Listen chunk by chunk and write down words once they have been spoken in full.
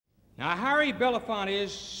Now, Harry Belafonte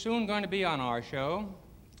is soon going to be on our show,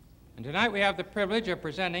 and tonight we have the privilege of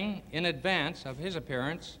presenting, in advance of his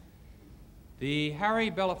appearance, the Harry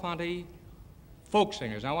Belafonte Folk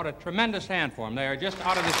Singers. I want a tremendous hand for them. They are just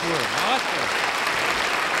out of this world. Now, let's go.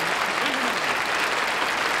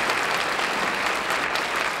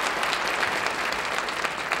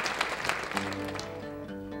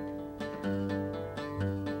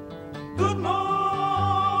 Good morning,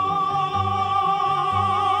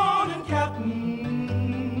 Captain.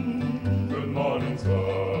 Good morning,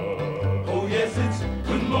 sir. Oh, yes, it's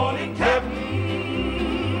good morning,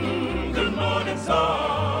 Captain. Good morning,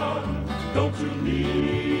 son. Don't you need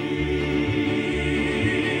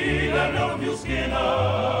a new skinner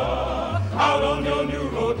out on your new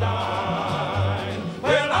road line?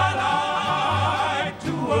 Well, I like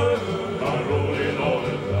to work. I roll in all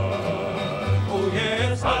the time. Oh,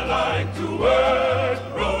 yes, I like to work,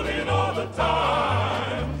 rolling all the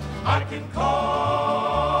time. I can carve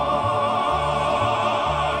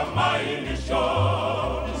my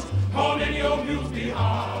initials on any old mule's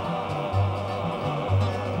behind.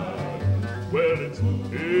 Well, it's hey,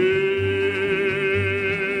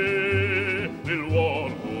 little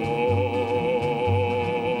one boy.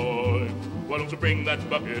 Why don't you bring that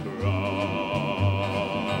bucket around?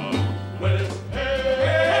 Well, it's hey,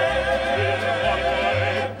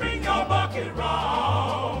 bring your bucket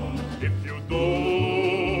round. If you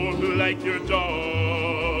don't like your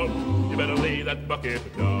job, you better lay that bucket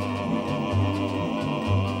down.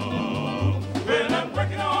 Well, I'm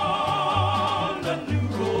working on the new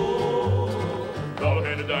road. $1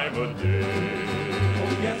 and a dime a day.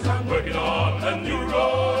 Oh, yes, I'm working on the new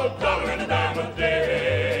road. $1 and a dime a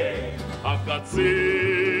day. I've got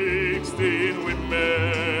 16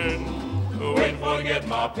 women Wait for to get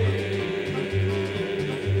my pay.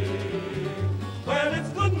 Well, it's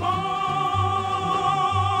good morning,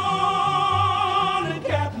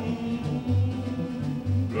 Captain.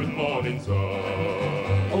 Good morning, sir.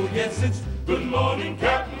 Oh, yes, it's good morning,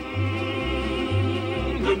 Captain.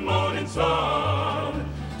 Good morning, son.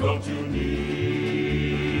 Don't you need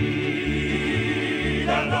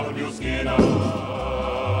another new skinner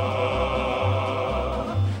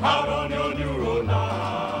out on your